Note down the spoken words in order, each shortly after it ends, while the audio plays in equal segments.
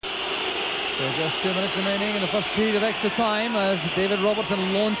So just 2 minutes remaining in the first period of extra time as David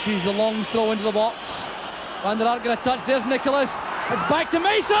Robertson launches the long throw into the box. Van der Aert got a touch, there's Nicholas. It's back to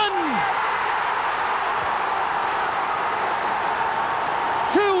Mason!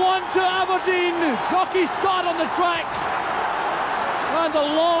 2-1 to Aberdeen. Jockey Scott on the track. And the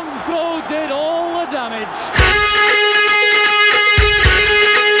long throw did all the damage.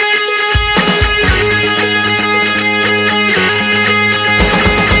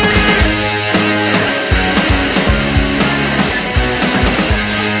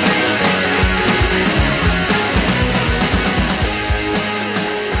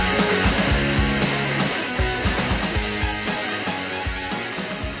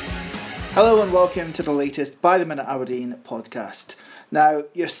 Hello and welcome to the latest By the Minute Aberdeen podcast. Now,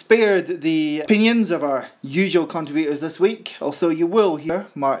 you're spared the opinions of our usual contributors this week, although you will hear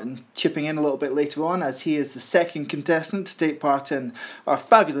Martin chipping in a little bit later on as he is the second contestant to take part in our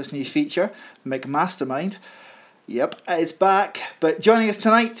fabulous new feature, McMastermind. Yep, it's back. But joining us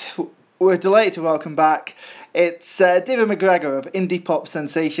tonight, we're delighted to welcome back, it's David McGregor of indie pop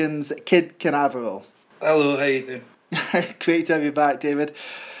sensations Kid Canaveral. Hello, how you doing? Great to have you back, David.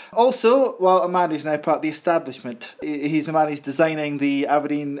 Also, well, a man who's now part of the establishment. He's the man who's designing the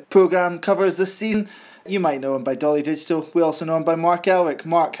Aberdeen programme covers this season. You might know him by Dolly Digital. We also know him by Mark Elwick.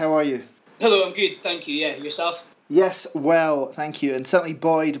 Mark, how are you? Hello, I'm good, thank you. Yeah, yourself? Yes, well, thank you. And certainly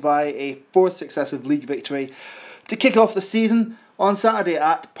buoyed by a fourth successive league victory to kick off the season on Saturday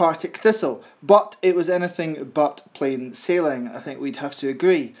at Partick Thistle. But it was anything but plain sailing, I think we'd have to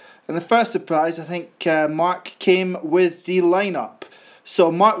agree. And the first surprise, I think, Mark came with the lineup.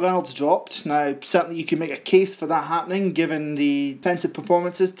 So Mark Reynolds dropped. Now, certainly you can make a case for that happening, given the defensive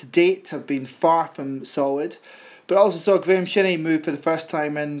performances to date have been far from solid. But I also saw Graham Shinney move for the first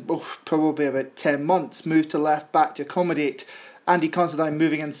time in probably about 10 months, move to left back to accommodate Andy Considine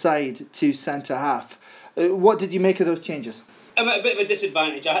moving inside to centre half. What did you make of those changes? I'm at a bit of a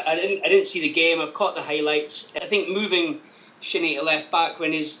disadvantage. I didn't see the game. I've caught the highlights. I think moving Shinney to left back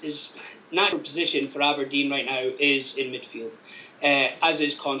when his natural position for Aberdeen right now is in midfield. As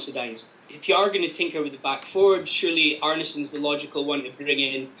is Considine's. If you are going to tinker with the back forward, surely Arneson's the logical one to bring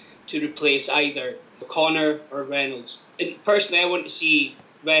in to replace either O'Connor or Reynolds. And personally, I want to see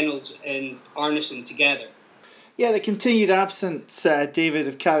Reynolds and Arneson together. Yeah, the continued absence, David,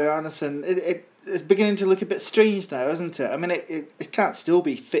 of Carrie Arneson, it's beginning to look a bit strange now, isn't it? I mean, it can't still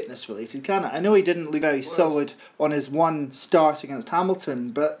be fitness related, can it? I know he didn't look very solid on his one start against Hamilton,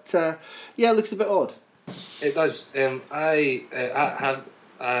 but yeah, it looks a bit odd. It does. I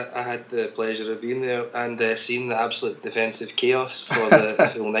had the pleasure of being there and seeing the absolute defensive chaos for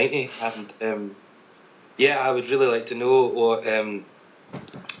the full 90. And yeah, I would really like to know what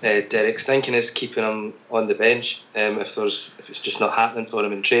Derek's thinking is keeping him on the bench. If it's just not happening for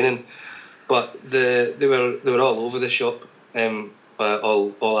him in training. But they were all over the shop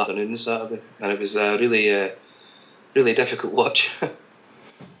all afternoon Saturday, and it was a really difficult watch.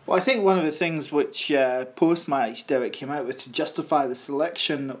 Well, I think one of the things which post-match Derek came out with to justify the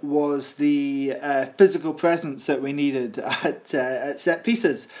selection was the physical presence that we needed at set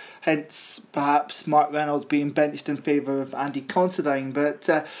pieces. Hence, perhaps Mark Reynolds being benched in favour of Andy Considine. But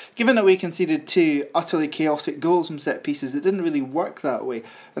given that we conceded two utterly chaotic goals from set pieces, it didn't really work that way.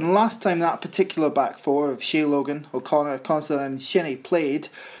 And last time that particular back four of Shea Logan, O'Connor, Considine and Shinney played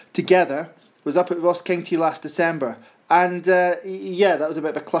together was up at Ross County last December. And yeah, that was a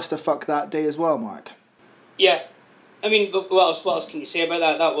bit of a clusterfuck that day as well, Mark. Yeah, I mean, what else can you say about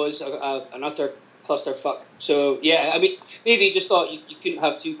that? That was an utter clusterfuck. So yeah, I mean, maybe you just thought you couldn't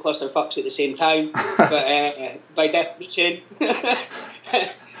have two clusterfucks at the same time, but by definition,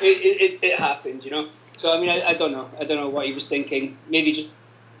 it happened, you know. So I mean, I don't know what he was thinking. Maybe just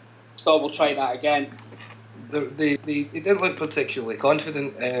thought we'll try that again. They didn't look particularly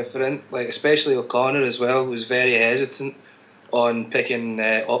confident, especially O'Connor as well, who was very hesitant on picking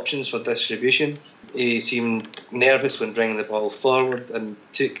options for distribution. He seemed nervous when bringing the ball forward and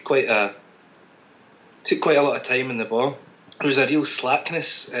took quite a lot of time in the ball. There was a real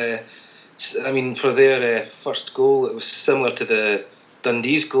slackness. I mean, for their first goal, it was similar to the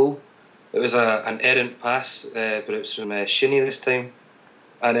Dundee's goal. It was an errant pass, but it was from Shinney this time,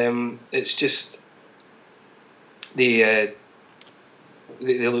 and it's just. They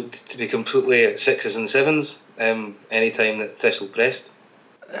looked to be completely at sixes and sevens any time that Thistle pressed.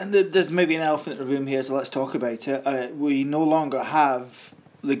 And there's maybe an elephant in the room here, so let's talk about it. We no longer have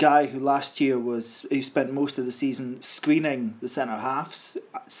the guy who last year who spent most of the season screening the centre halves,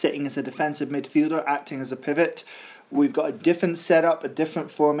 sitting as a defensive midfielder, acting as a pivot. We've got a different setup, a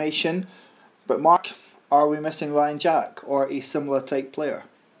different formation. But Mark, are we missing Ryan Jack or a similar type player?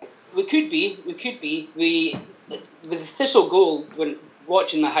 We could be. With the Thistle goal, when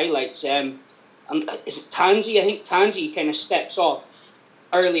watching the highlights, and is it Tansy? I think Tansy kind of steps off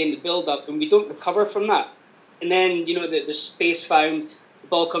early in the build-up, and we don't recover from that. And then, the space found, the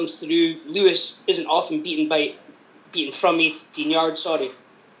ball comes through. Lewis isn't often beaten from 18 yards, sorry.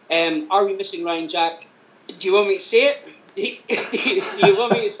 Are we missing Ryan Jack? Do you want me to say it? Do you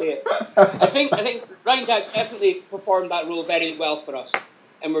want me to say it? I think Ryan Jack definitely performed that role very well for us.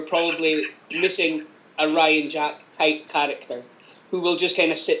 And we're probably missing a Ryan Jack type character who will just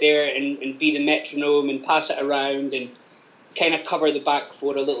kind of sit there and be the metronome and pass it around and kind of cover the back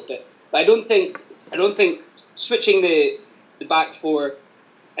four a little bit. But I don't think switching the back four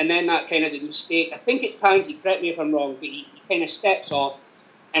and then that kind of the mistake. I think it's Tansy, correct me if I'm wrong, but he kind of steps off,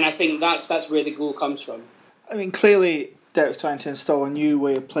 and I think that's where the goal comes from. I mean, clearly Derek's trying to install a new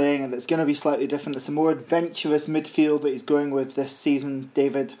way of playing, and it's going to be slightly different. It's a more adventurous midfield that he's going with this season,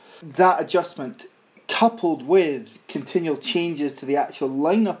 David. That adjustment, coupled with continual changes to the actual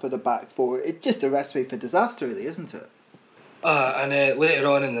lineup of the back four, it's just a recipe for disaster, really, isn't it? And later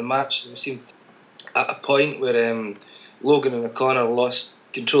on in the match, we seemed at a point where Logan and O'Connor lost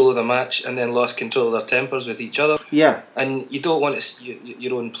control of the match and then lost control of their tempers with each other. Yeah. And you don't want to see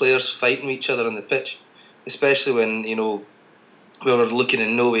your own players fighting with each other on the pitch, especially when, we were looking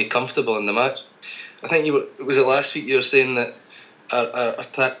in no way comfortable in the match. I think was it last week you were saying that our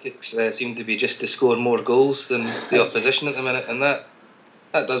tactics seem to be just to score more goals than the opposition at the minute, and that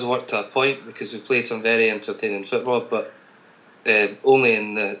does work to a point because we played some very entertaining football, but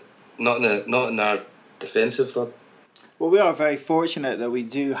only not in our defensive third. Well, we are very fortunate that we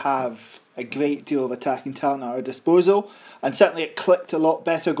do have a great deal of attacking talent at our disposal, and certainly it clicked a lot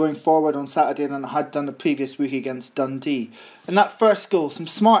better going forward on Saturday than it had done the previous week against Dundee. And that first goal, some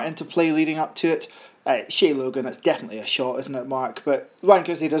smart interplay leading up to it. Shea Logan, it's definitely a shot, isn't it, Mark? But Ryan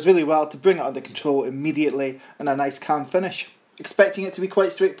Christie does really well to bring it under control immediately and a nice calm finish. Expecting it to be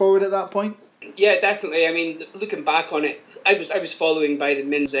quite straightforward at that point? Yeah, definitely. I mean, looking back on it, I was following by the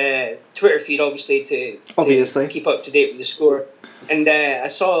men's Twitter feed, obviously, to keep up to date with the score. And I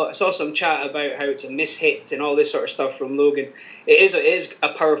saw some chat about how it's a mishit and all this sort of stuff from Logan. It is a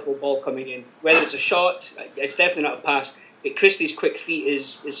powerful ball coming in. Whether it's a shot, it's definitely not a pass. But Christie's quick feet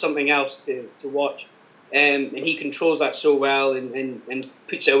is something else to watch. And he controls that so well and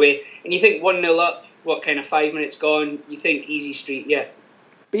puts it away. And you think 1-0 up, 5 minutes gone, you think easy street, yeah.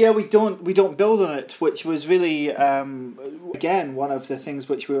 But yeah, we don't build on it, which was really, again, one of the things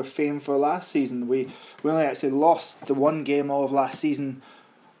which we were famed for last season. We only actually lost the one game all of last season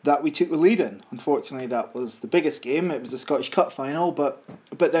that we took the lead in. Unfortunately, that was the biggest game. It was the Scottish Cup final, but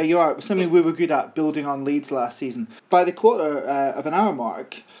there you are. It was something we were good at, building on leads last season. By the quarter of an hour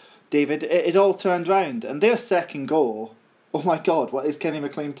mark, David, it all turned round. And their second goal, oh my God, what is Kenny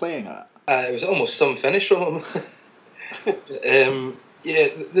McLean playing at? It was almost some finish from him. Yeah,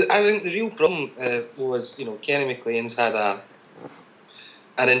 I think the real problem was, Kenny McLean's had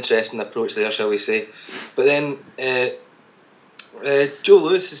an interesting approach there, shall we say. But then Joe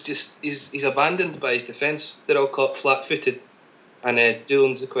Lewis is he's abandoned by his defence. They're all caught flat-footed, and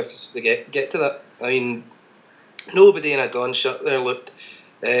Doolan's the quickest to get to that. I mean, nobody in a Don shirt there looked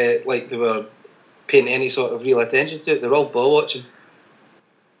like they were paying any sort of real attention to it. They're all ball watching.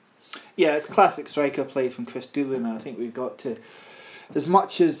 Yeah, it's classic striker play from Chris Doolan, and I think we've got to... As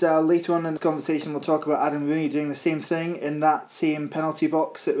much as later on in the conversation we'll talk about Adam Rooney doing the same thing in that same penalty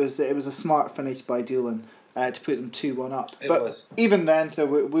box, it was a smart finish by Doolan to put them 2-1 up. Even then, so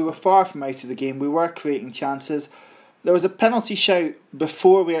we were far from out of the game. We were creating chances. There was a penalty shout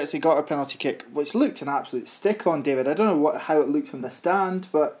before we actually got our penalty kick, which looked an absolute stick on David. I don't know how it looked from the stand,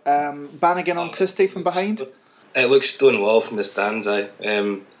 but Bannigan on Christie from behind. It looks stone wall from the stands.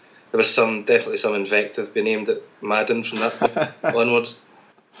 There was definitely some invective being aimed at Madden from that point onwards.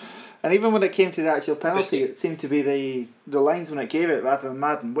 And even when it came to the actual penalty, it seemed to be the linesman that gave it rather than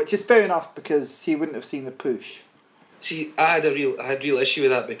Madden, which is fair enough because he wouldn't have seen the push. See, I had real issue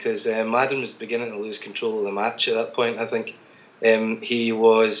with that because Madden was beginning to lose control of the match at that point. I think he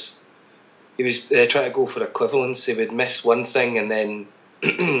was trying to go for equivalence. He would miss one thing and then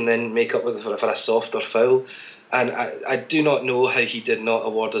then make up with it for a softer foul. And I do not know how he did not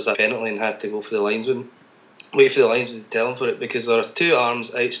award us that penalty and had to go for the linesman. Wait for the linesman to tell him for it, because there are two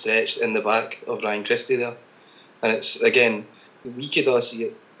arms outstretched in the back of Ryan Christie there. And it's, again, we could all see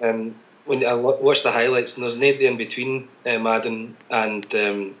it. When I watched the highlights, and there's nobody in between Madden and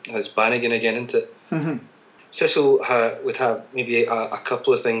his Bannigan again, isn't it? Mm-hmm. Thistle would have maybe a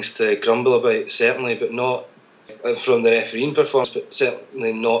couple of things to grumble about, certainly, but not from the refereeing performance, but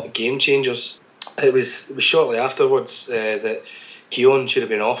certainly not game changers. It was shortly afterwards that Keown should have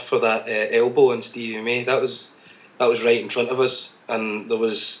been off for that elbow on Stevie May. That was right in front of us, and there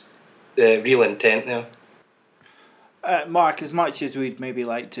was real intent there. Mark, as much as we'd maybe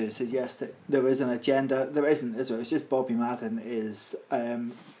like to suggest that there is an agenda, there isn't, is there? It's just Bobby Madden is,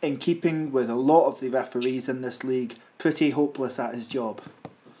 in keeping with a lot of the referees in this league, pretty hopeless at his job.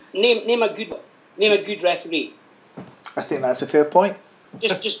 Name a good referee. I think that's a fair point.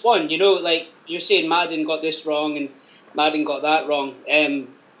 Just one, like you're saying Madden got this wrong and Madden got that wrong.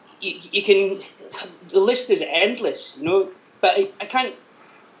 You can, the list is endless, but I can't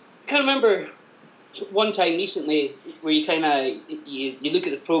remember one time recently where you kind of you look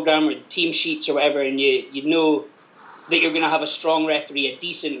at the program or the team sheets or whatever, and you know that you're going to have a strong referee, a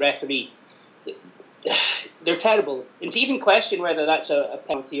decent referee. They're terrible, and to even question whether that's a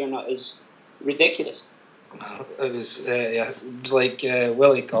penalty or not is ridiculous. It was like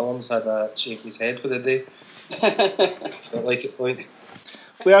Willie Collins had to shake his head for the day. Felt like it point.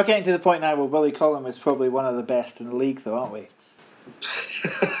 We are getting to the point now where Willie Collins is probably one of the best in the league, though, aren't we?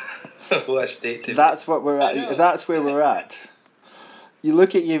 What a state to That's what we're at. That's where we're at.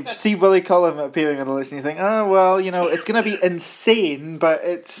 You see Willie Collins appearing on the list and you think, oh, well, it's going to be insane, but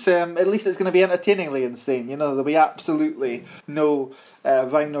it's at least it's going to be entertainingly insane. There'll be absolutely no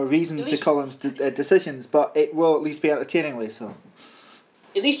rhyme nor reason to Collins' decisions, but it will at least be entertainingly so.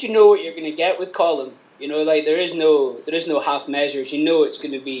 At least you know what you're going to get with Collins. Like there is no half measures. It's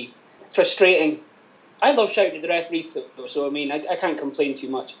going to be frustrating. I love shouting at the referee, though, so I can't complain too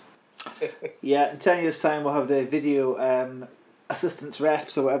much. Yeah, in 10 years' time we'll have the video assistants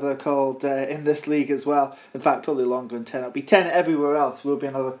refs or whatever they're called in this league as well. In fact, probably longer than 10. It'll be 10 everywhere else. We'll be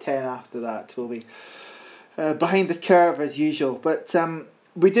another 10 after that. We'll be behind the curve as usual. But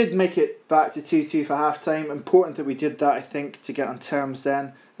we did make it back to 2-2 for half time. Important that we did that, I think, to get on terms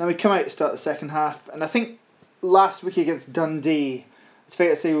then. Then we come out to start the second half, and I think last week against Dundee, it's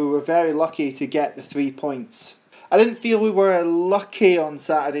fair to say we were very lucky to get the 3 points. I didn't feel we were lucky on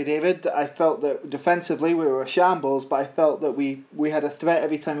Saturday, David. I felt that defensively we were a shambles, but I felt that we had a threat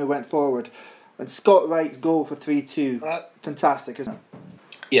every time we went forward. And Scott Wright's goal for 3-2, fantastic, isn't it?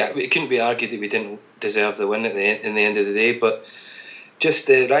 Yeah, it couldn't be argued that we didn't deserve the win in the end of the day, but just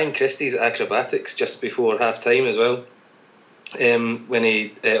Ryan Christie's acrobatics just before half time as well, when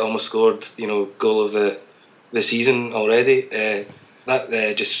he almost scored, goal of the season already.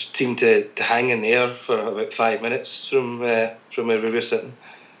 That just seemed to hang in the air for about 5 minutes from where we were sitting.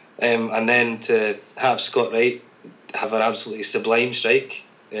 And then to have Scott Wright have an absolutely sublime strike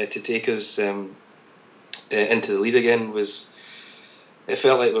to take us into the lead again it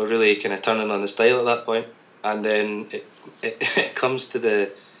felt like we were really kind of turning on the style at that point. And then it comes to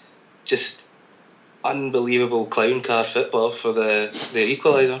the just unbelievable clown car football for the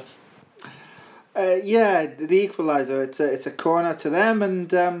equaliser. The equaliser, it's a corner to them,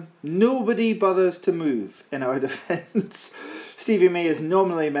 and nobody bothers to move in our defence. Stevie May is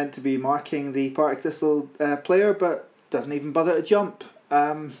normally meant to be marking the Partick Thistle player, but doesn't even bother to jump.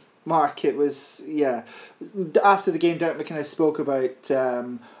 Mark, it was, after the game, Derek McInnes spoke about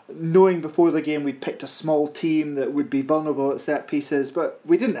knowing before the game we'd picked a small team that would be vulnerable at set pieces, but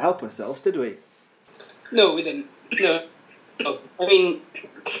we didn't help ourselves, did we? No, we didn't. No.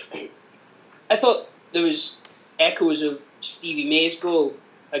 I thought there was echoes of Stevie May's goal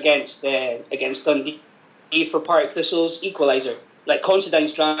against Dundee for Partick Thistle's equaliser. Like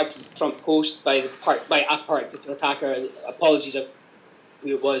Considine's dragged to the front post by a Partick Thistle attacker. Apologies of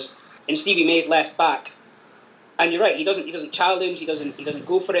who it was. And Stevie May's left back. And you're right. He doesn't challenge. He doesn't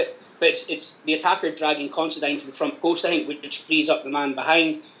go for it. But it's the attacker dragging Considine to the front post, I think, which frees up the man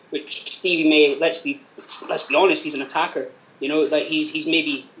behind. Which Stevie May, let's be honest, he's an attacker. Like he's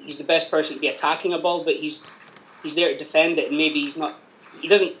the best person to be attacking a ball, but he's there to defend it, and maybe he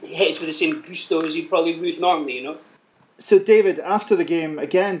doesn't hit it with the same gusto as he probably would normally, So David, after the game,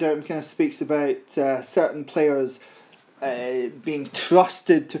 again, Derek McInnes speaks about certain players being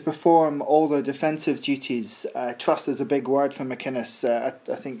trusted to perform all their defensive duties. Trust is a big word for McInnes.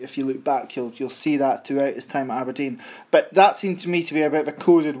 I think if you look back, you'll see that throughout his time at Aberdeen. But that seemed to me to be a bit of a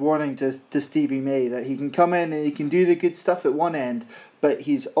coded warning to Stevie May, that he can come in and he can do the good stuff at one end, but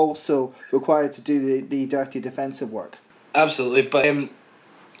he's also required to do the dirty defensive work. Absolutely, but in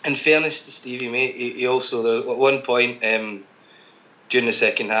fairness to Stevie May, he also, at one point during the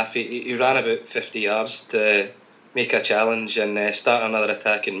second half, he ran about 50 yards to make a challenge and start another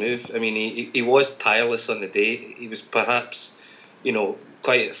attacking move. He was tireless on the day. He was perhaps,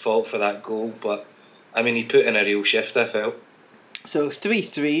 quite at fault for that goal, but he put in a real shift, I felt. So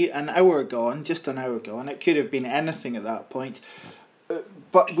 3-3, just an hour ago, and it could have been anything at that point.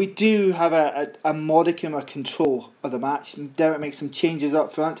 but we do have a modicum of control of the match. Derek makes some changes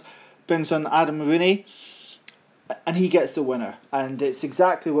up front, brings on Adam Rooney, and he gets the winner. And it's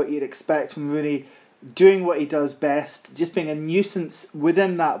exactly what you'd expect from Rooney, doing what he does best, just being a nuisance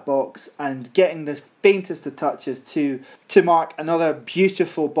within that box and getting the faintest of touches to mark another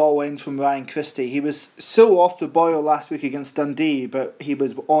beautiful ball win from Ryan Christie. He was so off the boil last week against Dundee, but he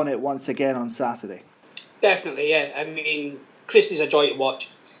was on it once again on Saturday. Definitely, yeah. I mean, Christie's a joy to watch.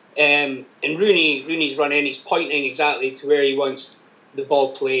 And Rooney's running, he's pointing exactly to where he wants the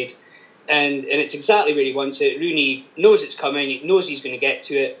ball played. And it's exactly where he wants it. Rooney knows it's coming, he knows he's going to get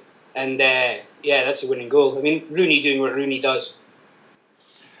to it. And that's a winning goal. I mean, Rooney doing what Rooney does.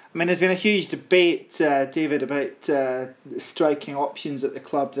 I mean, there's been a huge debate, David, about striking options at the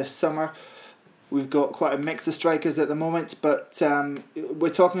club this summer. We've got quite a mix of strikers at the moment, but we're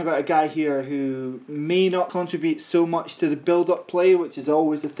talking about a guy here who may not contribute so much to the build-up play, which is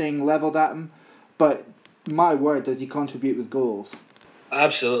always a thing levelled at him, but my word, does he contribute with goals?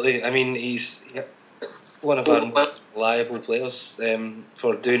 Absolutely. I mean, he's one of our most reliable players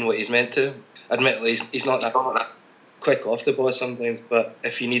for doing what he's meant to. Admittedly, he's not that quick off the ball sometimes, but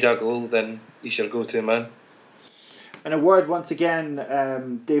if you need a goal, then he's your go-to man. And a word once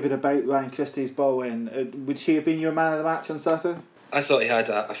again, David, about Ryan Christie's ball win. Would he have been your man of the match on Saturday? I thought he had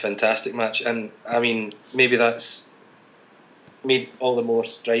a fantastic match, and I mean, maybe that's made all the more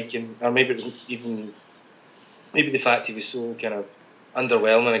striking, or maybe the fact he was so kind of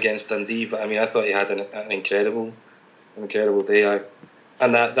underwhelming against Dundee. But I mean, I thought he had an incredible day.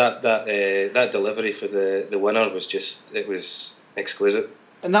 And that delivery for the winner was exquisite.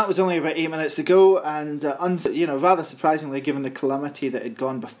 And that was only about 8 minutes to go, and rather surprisingly, given the calamity that had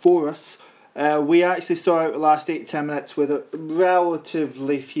gone before us, we actually saw out the last 8-10 minutes with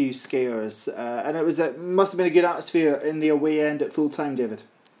relatively few scares, and it must have been a good atmosphere in the away end at full time, David.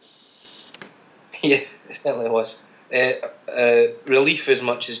 Yeah, it certainly was. Relief as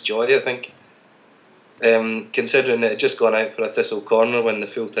much as joy, I think. Considering it had just gone out for a Thistle corner when the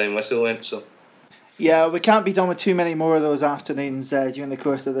full-time whistle went. So yeah, we can't be done with too many more of those afternoons during the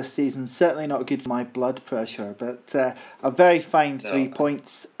course of this season. Certainly not good for my blood pressure, but a very fine 3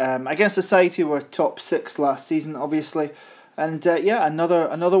 points against a side who were top 6 last season, obviously. And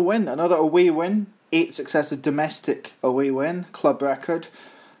another win, another away win, 8 successive domestic away win, club record.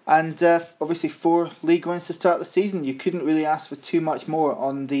 And obviously 4 league wins to start the season. You couldn't really ask for too much more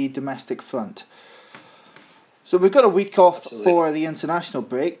on the domestic front. So we've got a week off for the international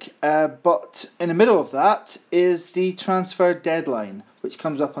break, but in the middle of that is the transfer deadline, which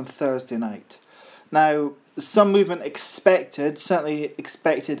comes up on Thursday night. Now, some movement expected, certainly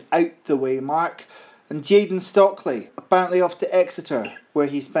expected out the way mark, and Jayden Stockley, apparently off to Exeter, where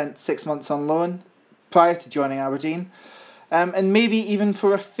he spent 6 months on loan prior to joining Aberdeen, and maybe even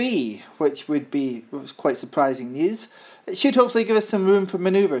for a fee, which was quite surprising news. It should hopefully give us some room for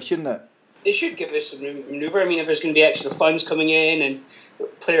manoeuvre, shouldn't it? They should give us some room for manoeuvre. I mean, if there's going to be extra funds coming in and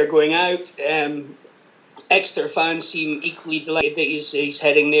player going out, Exeter fans seem equally delighted that he's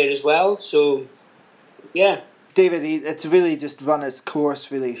heading there as well. So, yeah. David, it's really just run its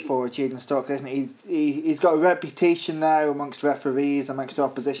course really for Jayden Stockley, isn't it? He's got a reputation now amongst referees, amongst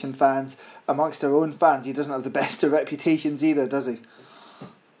opposition fans, amongst their own fans. He doesn't have the best of reputations either, does he?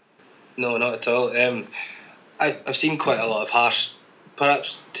 No, not at all. I've seen quite a lot of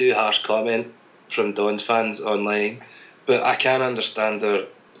perhaps too harsh comment from Don's fans online, but I can understand their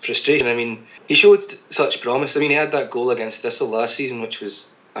frustration. I mean, he showed such promise. I mean, he had that goal against Thistle last season, which was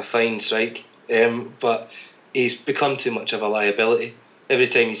a fine strike, but he's become too much of a liability. Every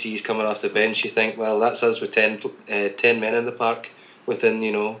time you see he's coming off the bench, you think, well, that's us with 10 men in the park within,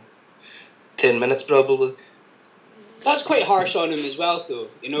 10 minutes probably. That's quite harsh on him as well, though.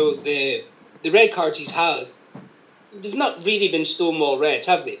 The red cards he's had, they've not really been Stonewall Reds,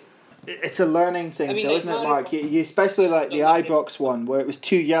 have they? It's a learning thing, though, isn't it, Mark? You especially like the Ibrox one, where it was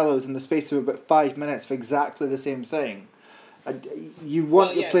 2 yellows in the space of about 5 minutes for exactly the same thing. You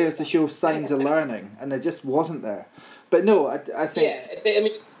want your players to show signs of learning, and there just wasn't there. But no, I think... Yeah, I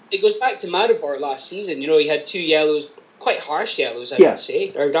mean, it goes back to Maribor last season. He had 2 yellows, quite harsh yellows, I would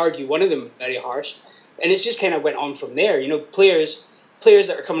say. I would argue one of them very harsh. And it's just kind of went on from there. Players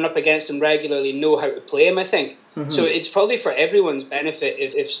that are coming up against him regularly know how to play him, I think. Mm-hmm. So it's probably for everyone's benefit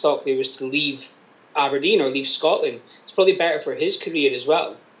if Stockley was to leave Aberdeen or leave Scotland. It's probably better for his career as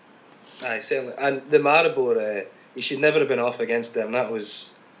well. Aye, certainly. And the Maribor, he should never have been off against them. That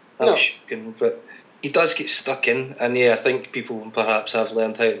was shocking. But he does get stuck in, and I think people perhaps have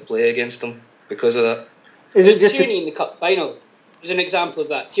learned how to play against him because of that. Is it just Tierney in the cup final is an example of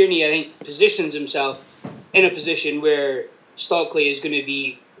that. Tierney, I think, positions himself in a position where Stockley is going to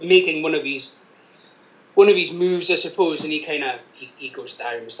be making one of his moves, I suppose, and he goes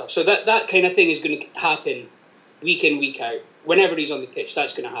down and stuff. So that kind of thing is going to happen week in, week out. Whenever he's on the pitch,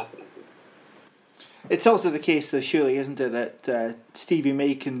 that's going to happen. It's also the case, though, surely, isn't it, that Stevie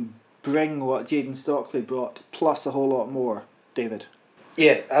May can bring what Jayden Stockley brought, plus a whole lot more, David?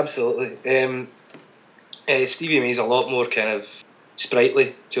 Yeah, absolutely. Stevie May's a lot more kind of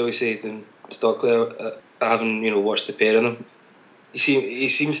sprightly, shall we say, than Stockley. Having watched the pair of them, he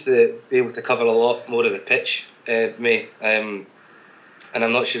seems to be able to cover a lot more of the pitch, May. And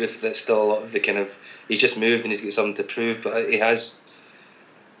I'm not sure if that's still a lot of the kind of, he's just moved and he's got something to prove, but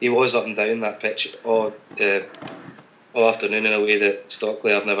he was up and down that pitch all afternoon in a way that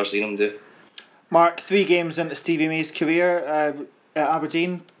Stockley, I've never seen him do. Mark, 3 games into Stevie May's career at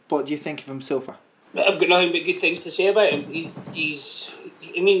Aberdeen. What do you think of him so far? I've got nothing but good things to say about him.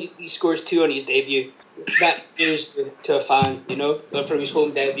 He scores 2 on his debut. That goes to a fan, from his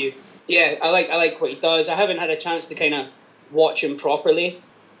home debut. Yeah, I like what he does. I haven't had a chance to kind of watch him properly,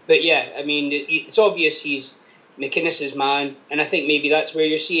 but yeah, I mean, it's obvious he's McInnes's man, and I think maybe that's where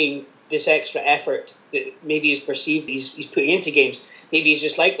you're seeing this extra effort that maybe is perceived he's putting into games. Maybe he's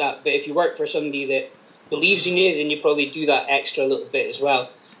just like that, but if you work for somebody that believes in you, then you probably do that extra little bit as well.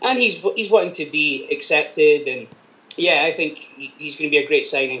 And he's wanting to be accepted, and yeah, I think he's going to be a great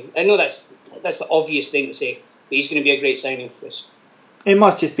signing. I know that's the obvious thing to say, but he's going to be a great signing for us. It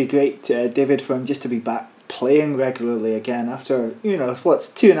must just be great, David, for him just to be back playing regularly again after,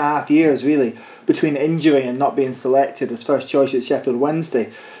 2.5 years really between injury and not being selected as first choice at Sheffield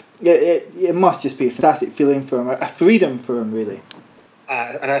Wednesday. It must just be a fantastic feeling for him, a freedom for him really.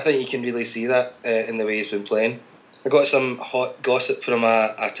 And I think you can really see that in the way he's been playing. I got some hot gossip from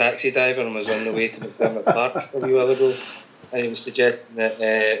a taxi driver and was on the way to McDermott Park a wee while ago, and he was suggesting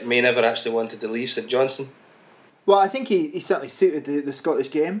that May never actually wanted to leave St Johnstone. Well, I think he certainly suited the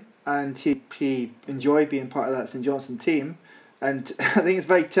Scottish game, and he enjoyed being part of that St Johnstone team. And I think it's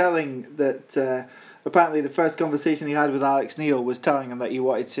very telling that apparently the first conversation he had with Alex Neil was telling him that he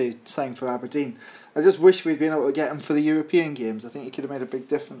wanted to sign for Aberdeen. I just wish we'd been able to get him for the European games. I think he could have made a big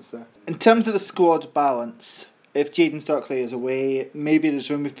difference there. In terms of the squad balance, if Jayden Stockley is away, maybe there's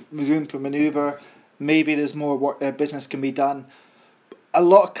room for manoeuvre, maybe there's more business can be done. A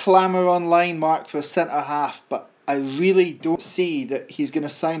lot of clamour online, Mark, for a centre-half, but I really don't see that he's going to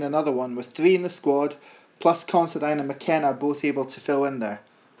sign another one with 3 in the squad, plus Considine and McKenna both able to fill in there.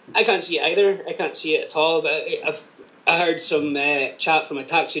 I can't see it either. I can't see it at all, but I heard some chat from a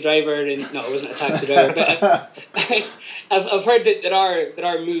taxi driver, and no, it wasn't a taxi driver, but I've heard that there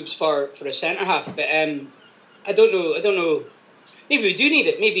are moves for a centre-half, but I don't know. Maybe we do need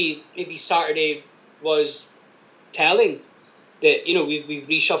it. Maybe Saturday was telling that we've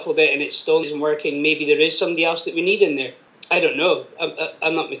reshuffled it and it still isn't working. Maybe there is somebody else that we need in there. I don't know.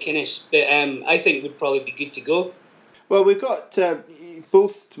 I'm not McInnes, but I think it would probably be good to go. Well, we've got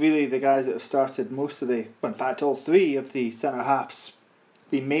both really the guys that have started most of in fact all 3 of the centre halves,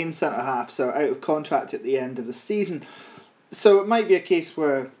 the main centre halves are out of contract at the end of the season. So it might be a case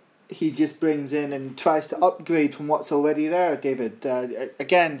where he just brings in and tries to upgrade from what's already there, David.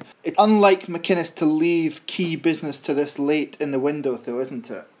 Again, it's unlike McInnes to leave key business to this late in the window, though, isn't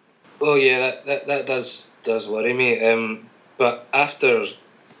it? Oh yeah, that does worry me. But after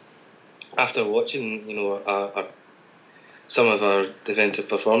watching, some of our defensive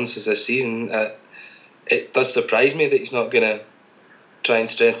performances this season, it does surprise me that he's not going to try and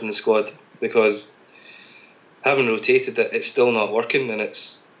strengthen the squad, because having rotated it, it's still not working, and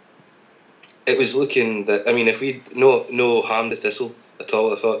it was looking that, I mean, if we no harm to Thistle at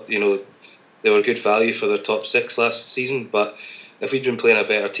all, I thought they were good value for their top 6 last season, but if we'd been playing a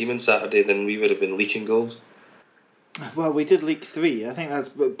better team on Saturday, then we would have been leaking goals. Well, we did leak 3. I think that's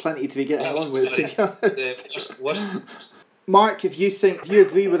plenty to be getting on with, to be honest. Mark, if you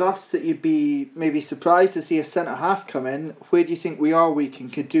agree with us that you'd be maybe surprised to see a centre half come in, where do you think we are weak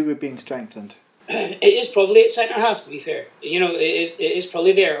and could do with being strengthened? It is probably at centre half, to be fair. It is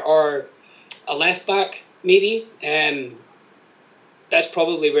probably there, or a left back maybe. That's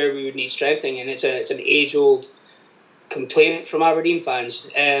probably where we would need strengthening, and it's an age old complaint from Aberdeen fans.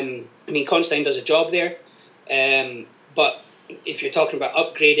 Constantine does a job there, but if you're talking about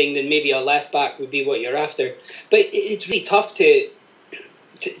upgrading, then maybe a left back would be what you're after. But it's really tough to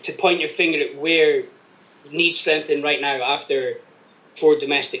point your finger at where needs strengthening right now after 4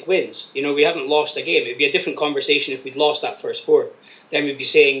 domestic wins. We haven't lost a game. It'd be a different conversation if we'd lost that first 4. Then we'd be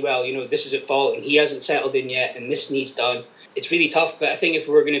saying, well, this is at fault and he hasn't settled in yet and this needs done. It's really tough, but I think if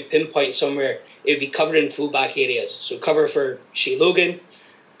we were going to pinpoint somewhere, it would be covering full-back areas. So cover for Shea Logan,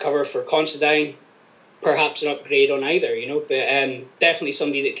 cover for Considine, perhaps an upgrade on either, but definitely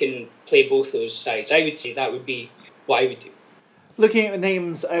somebody that can play both those sides. I would say that would be what I would do. Looking at the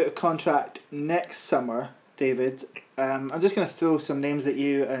names out of contract next summer, David, I'm just going to throw some names at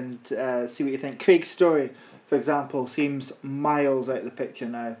you and see what you think. Craig Story, for example, seems miles out of the picture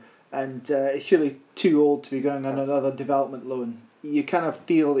now, and is surely too old to be going on another development loan. You kind of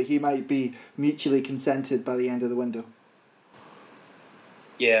feel that he might be mutually consented by the end of the window.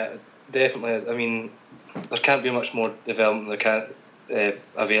 Yeah, definitely. I mean, there can't be much more development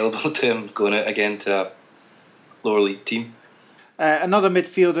available to him going out again to a lower league team. Another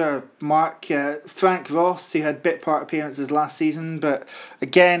midfielder, Mark, Frank Ross, who had bit part appearances last season, but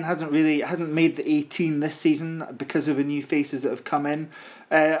again hasn't made the 18 this season because of the new faces that have come in.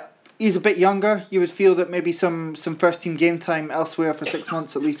 He's a bit younger. You would feel that maybe some first team game time elsewhere for 6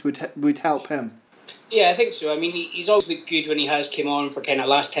 months at least would help him. Yeah, I think so. I mean, he's always looked good when he has came on for kind of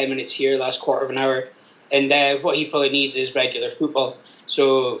last 10 minutes here, last quarter of an hour, and what he probably needs is regular football.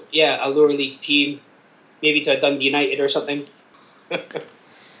 So yeah, a lower league team, maybe to a Dundee United or something.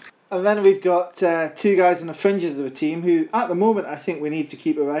 And then we've got two guys in the fringes of the team who, at the moment, I think we need to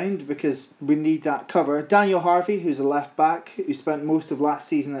keep around because we need that cover. Daniel Harvey, who's a left back, who spent most of last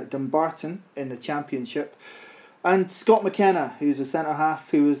season at Dumbarton in the Championship, and Scott McKenna, who's a centre half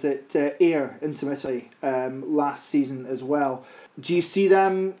who was at Ayr intimately last season as well. Do you see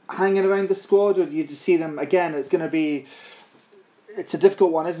them hanging around the squad, or do you see them again? It's a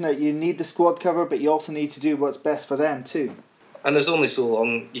difficult one, isn't it? You need the squad cover, but you also need to do what's best for them too. And there's only so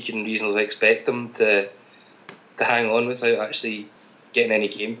long you can reasonably expect them to hang on without actually getting any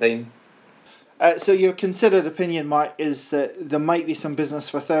game time. So your considered opinion, Mark, is that there might be some business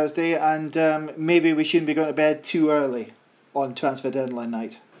for Thursday, and maybe we shouldn't be going to bed too early on transfer deadline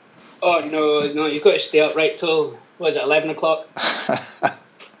night. Oh no, you've got to stay up right till 11 o'clock.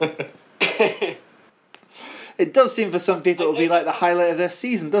 It does seem for some people it'll be like the highlight of their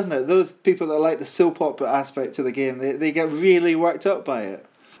season, doesn't it? Those people that like the soap opera aspect to the game, they get really worked up by it.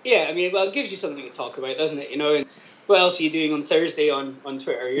 Yeah, I mean, well, it gives you something to talk about, doesn't it? And what else are you doing on Thursday on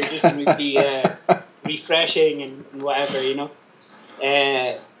Twitter? You're just going to be refreshing and whatever,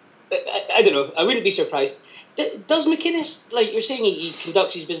 I don't know. I wouldn't be surprised. Does McInnes, like you're saying, he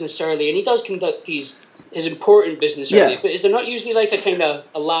conducts his business early, and he does conduct his important business early, but is there not usually like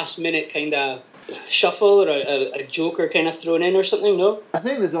a last minute kind of shuffle or a joker kind of thrown in or something? No, I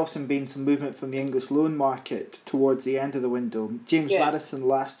think there's often been some movement from the English loan market towards the end of the window. James Maddison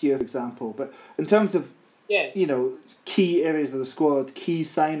last year, for example. But in terms of key areas of the squad, key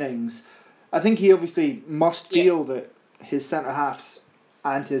signings, I think he obviously must feel that his centre halves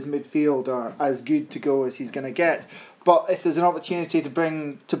and his midfield are as good to go as he's going to get. But if there's an opportunity to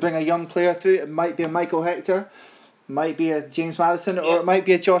bring a young player through, it might be a Michael Hector, might be a James Maddison, or it might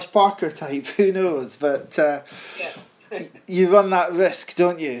be a Josh Parker type. Who knows? But you run that risk,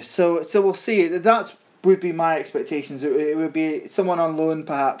 don't you? So we'll see. That would be my expectations. It would be someone on loan,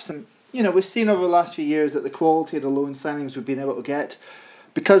 perhaps. And we've seen over the last few years that the quality of the loan signings we've been able to get,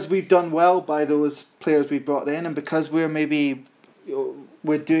 because we've done well by those players we brought in, and because we're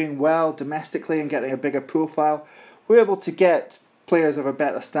doing well domestically and getting a bigger profile, we're able to get players of a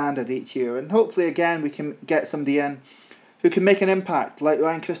better standard each year, and hopefully again we can get somebody in who can make an impact, like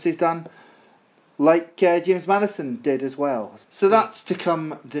Ryan Christie's done, like James Maddison did as well. So that's to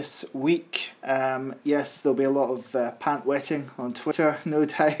come this week. Yes, there'll be a lot of pant wetting on Twitter, no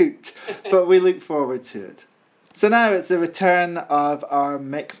doubt, but we look forward to it. So now it's the return of our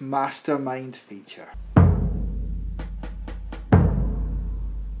McMastermind feature.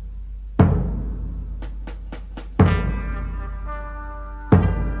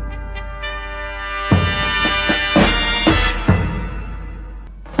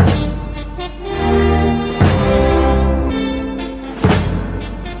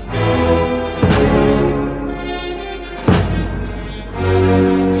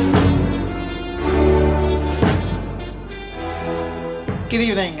 Good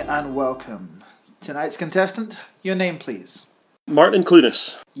evening and welcome. Tonight's contestant, your name please. Martin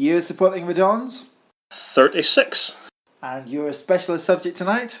Clunas. Year supporting the Dons? 36. And your specialist subject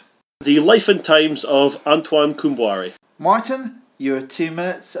tonight? The life and times of Antoine Kombouare. Martin, your 2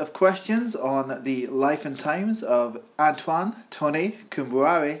 minutes of questions on the life and times of Antoine Tony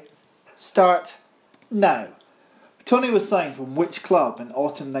Kombouare start now. Tony was signed from which club in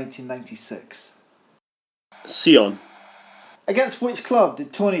autumn 1996? Sion. Against which club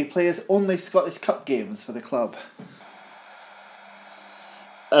did Tony play his only Scottish Cup games for the club?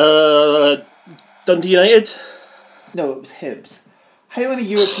 Dundee United? No, it was Hibs. How many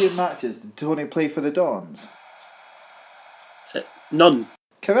European matches did Tony play for the Dons? None.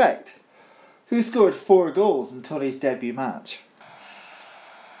 Correct. Who scored 4 goals in Tony's debut match?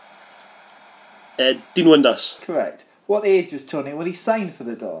 Dean Windass. Correct. What age was Tony when he signed for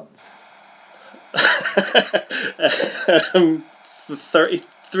the Dons?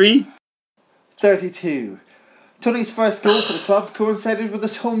 33? 32. Tony's first goal for the club coincided with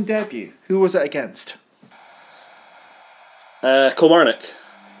his home debut. Who was it against? Kombouare.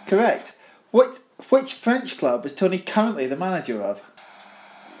 Correct. Which French club is Tony currently the manager of?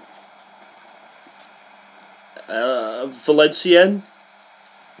 Valenciennes?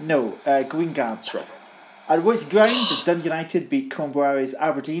 No, Guingamp. That's wrong. At which ground did Dundee United beat Kombouare's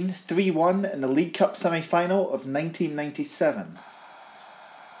Aberdeen 3-1 in the League Cup semi-final of 1997?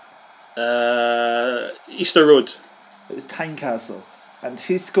 Easter Road. It was Tynecastle. And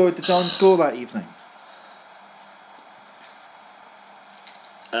who scored the Dons' goal that evening?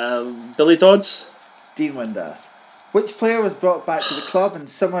 Billy Dodds. Dean Windass. Which player was brought back to the club in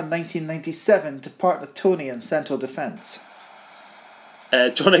summer 1997 to partner Tony in central defence?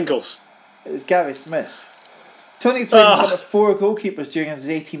 John Ingalls. It was Gary Smith. Tony played in front of 4 goalkeepers during his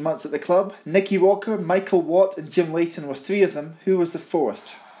 18 months at the club. Nicky Walker, Michael Watt and Jim Layton were 3 of them. Who was the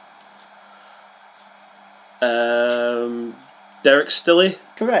 4th? Derek Stilley.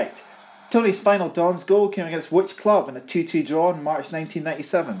 Correct. Tony's final Dons goal came against which club in a 2-2 draw in March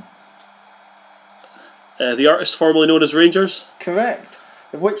 1997? The artist formerly known as Rangers. Correct.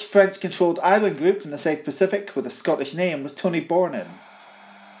 In which French-controlled island group in the South Pacific with a Scottish name was Tony born in?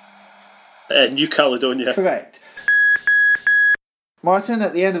 New Caledonia. Correct. Martin,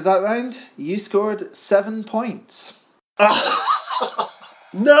 at the end of that round, you scored 7 points.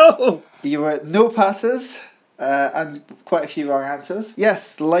 No! You were at no passes and quite a few wrong answers.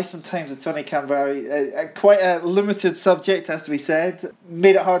 Yes, the life and times of Tony Kombouare, quite a limited subject, has to be said.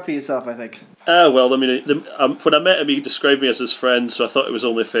 Made it hard for yourself, I think. Well, I mean, when I met him, he described me as his friend, so I thought it was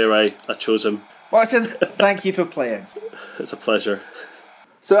only fair I chose him. Martin, thank you for playing. It's a pleasure.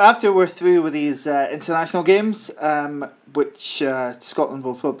 So after we're through with these international games, which Scotland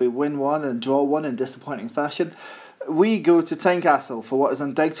will probably win one and draw one in disappointing fashion, we go to Tynecastle for what is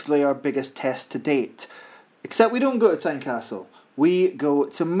undoubtedly our biggest test to date. Except we don't go to Tynecastle. We go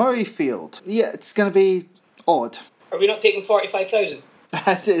to Murrayfield. Yeah, it's going to be odd. Are we not taking 45,000?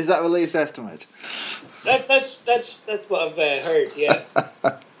 Is that the latest estimate? That's what I've heard. Yeah.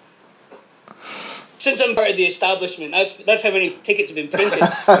 Since I'm part of the establishment, that's how many tickets have been printed.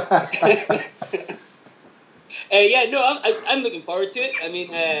 I'm looking forward to it. I mean,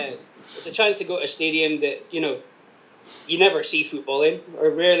 it's a chance to go to a stadium that you never see football in,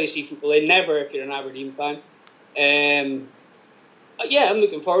 or rarely see football in. Never if you're an Aberdeen fan. I'm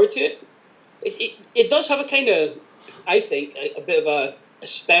looking forward to it. It does have a kind of, I think, a bit of a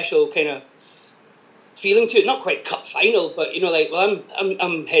special kind of feeling to it. Not quite cup final, but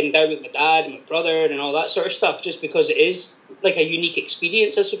I'm heading down with my dad and my brother and all that sort of stuff, just because it is like a unique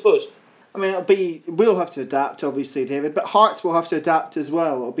experience, I suppose. I mean, we'll have to adapt, obviously, David, but Hearts will have to adapt as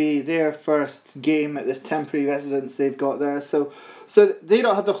well. It'll be their first game at this temporary residence they've got there, so they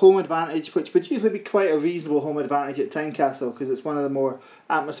don't have the home advantage, which would usually be quite a reasonable home advantage at Tynecastle because it's one of the more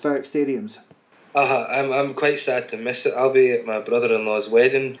atmospheric stadiums. I'm quite sad to miss it. I'll be at my brother-in-law's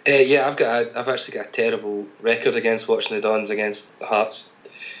wedding. I've actually got a terrible record against watching the Dons against the Hearts.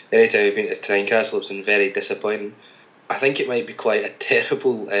 Anytime I've been to Tynecastle, it's been very disappointing. I think it might be quite a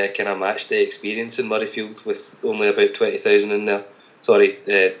terrible kind of match day experience in Murrayfield with only about 20,000 in there. Sorry,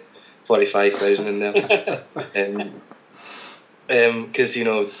 45,000 in there. Because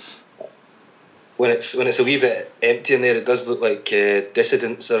when it's a wee bit empty in there, it does look like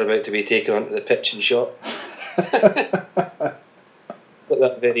dissidents are about to be taken onto the pitch and shot. Got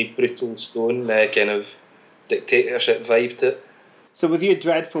that very brutal stone kind of dictatorship vibe to it. So with your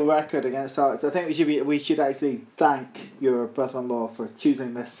dreadful record against Hearts, I think we should actually thank your brother-in-law for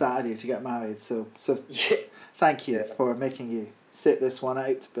choosing this Saturday to get married. So thank you for making you sit this one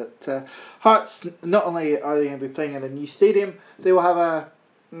out. But Hearts, not only are they going to be playing in a new stadium, they will have a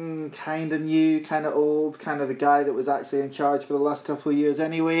kind of new, kind of old, kind of the guy that was actually in charge for the last couple of years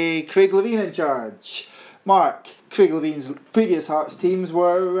anyway, Craig Levein in charge. Mark, Craig Levein's previous Hearts teams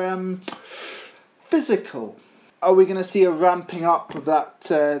were physical. Are we going to see a ramping up of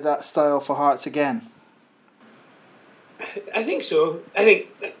that style for Hearts again? I think so. I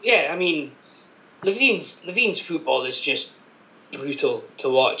mean, Levein's football is just brutal to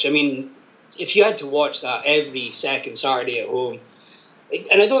watch. I mean, if you had to watch that every second Saturday at home,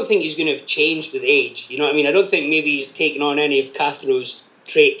 and I don't think he's going to have changed with age. You know what I mean? I don't think maybe he's taken on any of Cathro's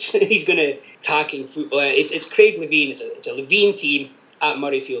traits. He's going to attacking football. It's Craig Levein. It's a Levein team. at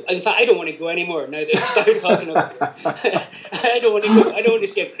Murrayfield. In fact, I don't want to go anymore now that we've started talking about it. I don't want to go. I don't want to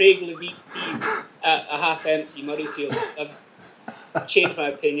see a Craig Leveque team at a half-empty Murrayfield. I've changed my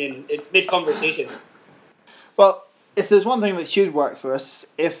opinion mid-conversation. Well, if there's one thing that should work for us,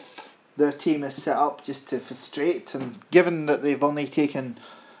 if their team is set up just to frustrate, and given that they've only taken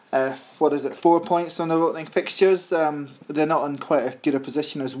 4 points on their opening fixtures, they're not in quite as good a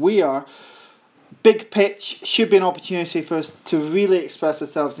position as we are. Big pitch should be an opportunity for us to really express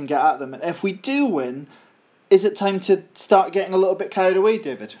ourselves and get at them. And if we do win, is it time to start getting a little bit carried away,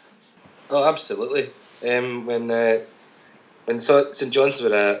 David? Oh, absolutely. When St John's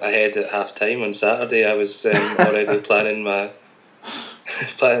were ahead at half time on Saturday, I was already planning my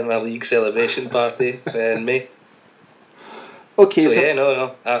league celebration party in May. Okay, so yeah,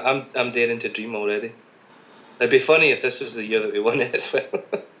 no, I'm daring to dream already. It'd be funny if this was the year that we won it as well.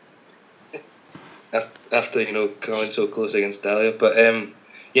 After coming so close against Dahlia, but I'm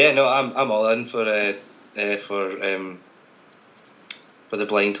all in for the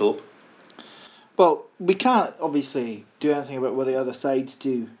blind hope. Well, we can't obviously do anything about what the other sides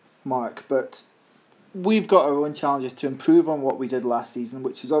do, Mark, but we've got our own challenges to improve on what we did last season,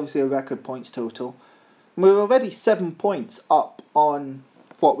 which was obviously a record points total. And we're already 7 points up on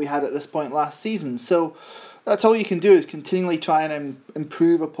what we had at this point last season, so that's all you can do is continually try and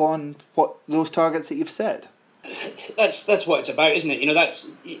improve upon what those targets that you've set. That's what it's about, isn't it?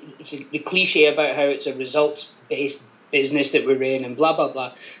 It's the cliche about how it's a results-based business that we're in and blah, blah,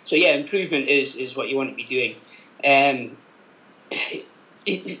 blah. So yeah, improvement is what you want to be doing.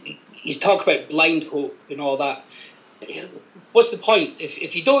 You talk about blind hope and all that. What's the point?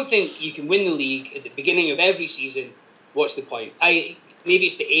 If you don't think you can win the league at the beginning of every season, what's the point? Maybe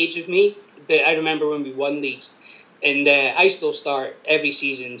it's the age of me, but I remember when we won leagues, and I still start every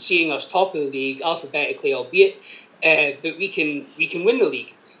season seeing us top of the league, alphabetically albeit, but we can win the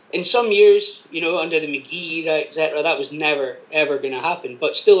league. In some years, under the McGee era, etc., that was never ever going to happen.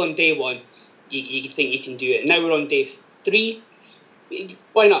 But still, on day one, you think you can do it. And now we're on day 3.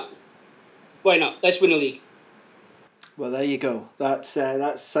 Why not? Why not? Let's win a league. Well, there you go. That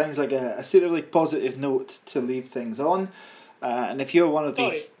sounds like a suitably positive note to leave things on. And if you're one of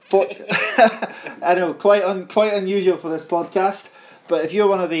the I know, quite unusual for this podcast. But if you're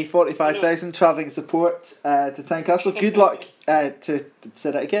one of the 45,000 travelling support to Tynecastle, good luck to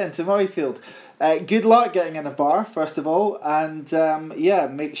say that again, to Murrayfield. Good luck getting in a bar, first of all, and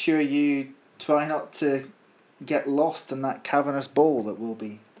make sure you try not to get lost in that cavernous bowl that will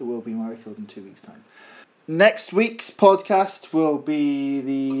be Murrayfield in 2 weeks' time. Next week's podcast will be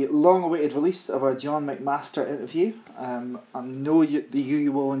the long-awaited release of our John McMaster interview. I know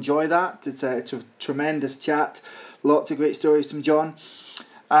you will enjoy that. It's a tremendous chat. Lots of great stories from John.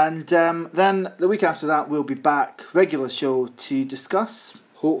 And then the week after that, we'll be back, regular show, to discuss,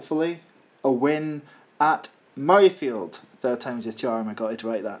 hopefully, a win at Murrayfield. 3rd time's a charm, I got it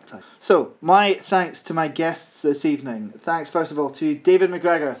right that time. So, my thanks to my guests this evening. Thanks, first of all, to David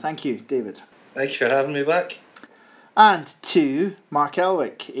McGregor. Thank you, David. Thank you for having me back. And to Mark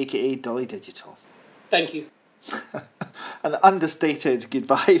Elwick, a.k.a. Dolly Digital. Thank you. An understated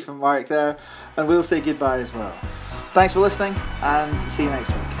goodbye from Mark there, and we'll say goodbye as well. Thanks for listening, and see you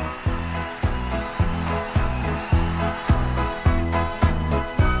next week.